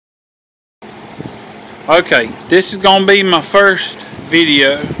Okay, this is gonna be my first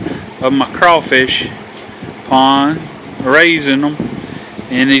video of my crawfish pond, raising them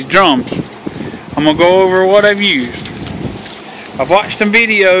in these drums. I'm gonna go over what I've used. I've watched some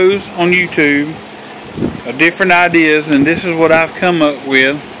videos on YouTube of different ideas, and this is what I've come up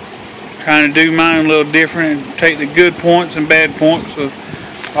with. Trying to do mine a little different and take the good points and bad points of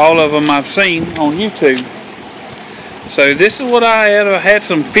all of them I've seen on YouTube. So this is what I had. I had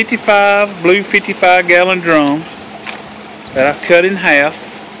some blue 55 gallon drums that I cut in half.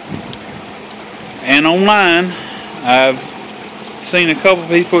 And online I've seen a couple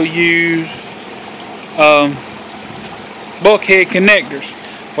people use bulkhead connectors.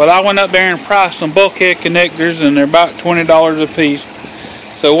 Well, I went up there and priced some bulkhead connectors, and they're about $20 a piece.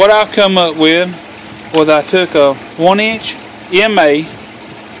 So what I've come up with was I took a 1-inch MA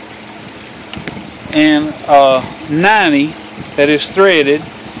and a 90 that is threaded,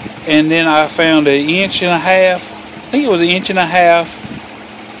 and then I found an 1.5 inch, I think it was an 1.5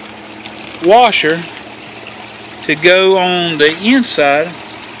 inch washer to go on the inside,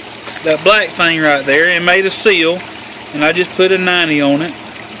 that black thing right there, and made a seal, and I just put a 90 on it,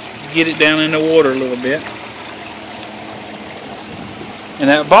 get it down in the water a little bit. And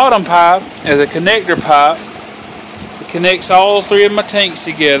that bottom pipe is a connector pipe that connects all three of my tanks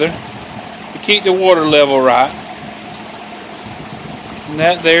together to keep the water level right. And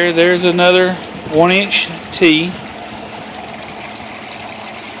that there's another 1-inch T.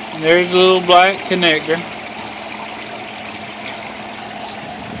 And there's a little black connector.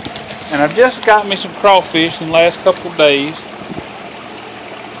 And I've just got me some crawfish in the last couple of days.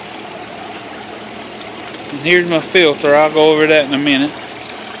 And here's my filter. I'll go over that in a minute.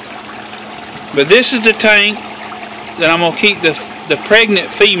 But this is the tank that I'm going to keep the pregnant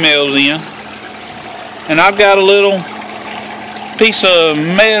females in. And I've got a little piece of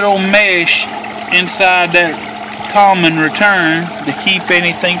metal mesh inside that common return to keep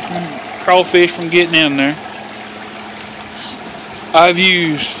anything from crawfish from getting in there. I've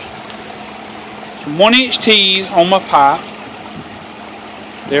used some 1-inch T's on my pipe.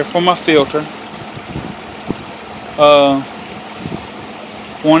 They're for my filter.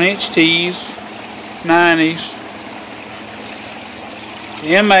 1-inch T's, 90s,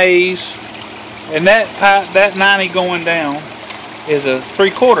 MAs, and that pipe, that 90 going down is a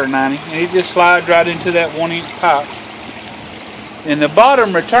 3/4 90, and it just slides right into that 1-inch pipe. And the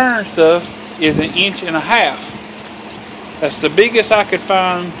bottom return stuff is 1.5 inches. That's the biggest I could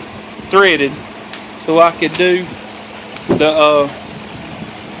find threaded, so I could do the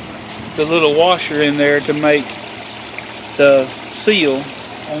little washer in there to make the seal.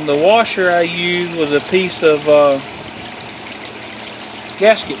 On the washer I used was a piece of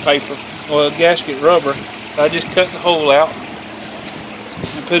gasket paper, or gasket rubber. I just cut the hole out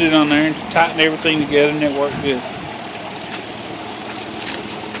and put it on there and tighten everything together, and it worked good.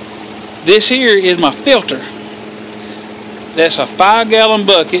 This here is my filter. That's a 5-gallon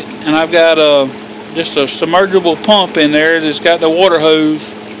bucket, and I've got just a submergible pump in there that's got the water hose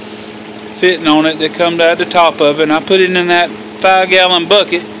fitting on it that comes out the top of it, and I put it in that 5-gallon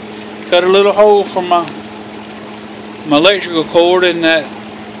bucket, cut a little hole for my electrical cord, and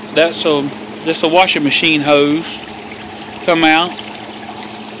that's just a washing machine hose come out,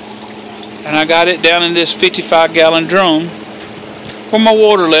 and I got it down in this 55-gallon drum for my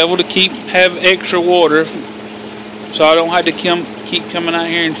water level to have extra water, so I don't have to keep coming out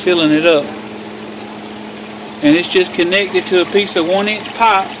here and filling it up. And it's just connected to a piece of 1-inch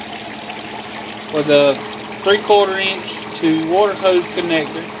pipe with a 3/4 inch to water hose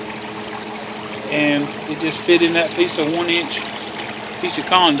connector, and it just fit in that piece of 1-inch piece of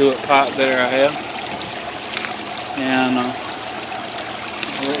conduit pipe there I have. And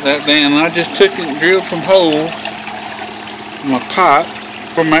that then I just took it and drilled some holes in my pipe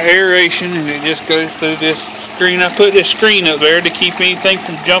for my aeration, and it just goes through this screen. I put this screen up there to keep anything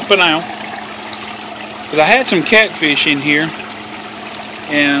from jumping out. But I had some catfish in here,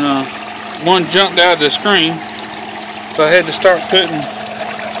 and one jumped out of the screen, so I had to start putting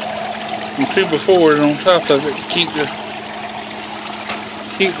some 2x4s on top of it to keep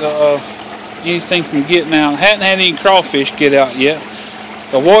anything from getting out. I hadn't had any crawfish get out yet.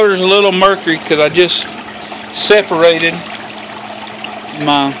 The water's a little murky because I just separated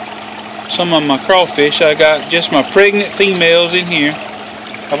some of my crawfish. I got just my pregnant females in here.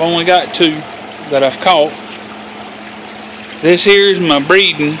 I've only got 2 that I've caught. This here is my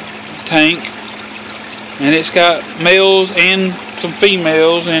breeding tank, and it's got males and some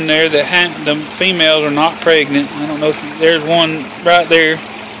females in there that the females are not pregnant. I don't know if there's one right there.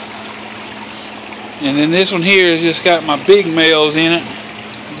 And then this one here has just got my big males in it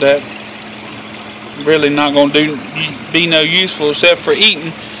that really not going to be no useful except for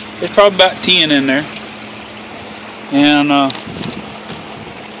eating. There's probably about 10 in there. And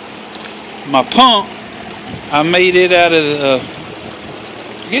my pump, I made it out of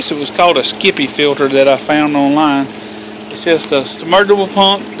I guess it was called a Skippy filter that I found online. It's just a submersible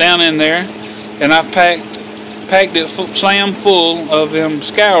pump down in there, and I packed it slam full of them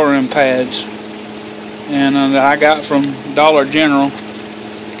scouring pads, and that I got from Dollar General,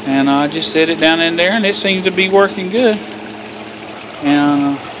 and I just set it down in there, and it seems to be working good.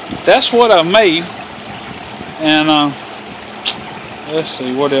 And that's what I made. And let's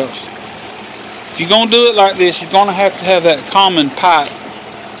see what else. If you're gonna do it like this, you're gonna have to have that common pipe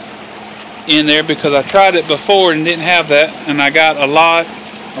in there, because I tried it before and didn't have that, and I got a lot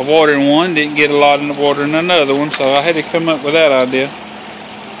of water in one, didn't get a lot of water in another one, so I had to come up with that idea.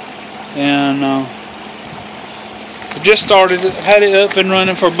 And I just started it, had it up and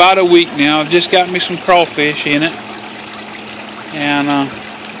running for about a week now. Just got me some crawfish in it, and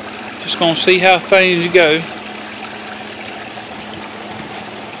just gonna see how things go.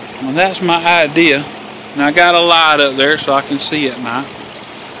 Well, that's my idea, and I got a light up there so I can see at night.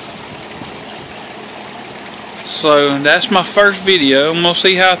 So that's my first video. I'm gonna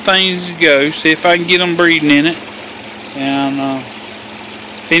see how things go, see if I can get them breeding in it. And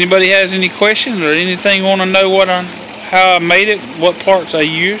if anybody has any questions or anything, want to know how I made it, what parts I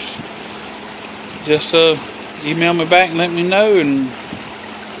used, just email me back and let me know, and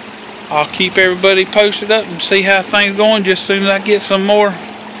I'll keep everybody posted up and see how things going. Just as soon as I get some of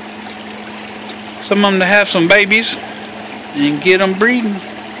them to have some babies and get them breeding.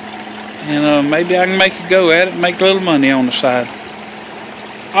 And maybe I can make a go at it and make a little money on the side.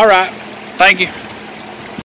 Alright, thank you.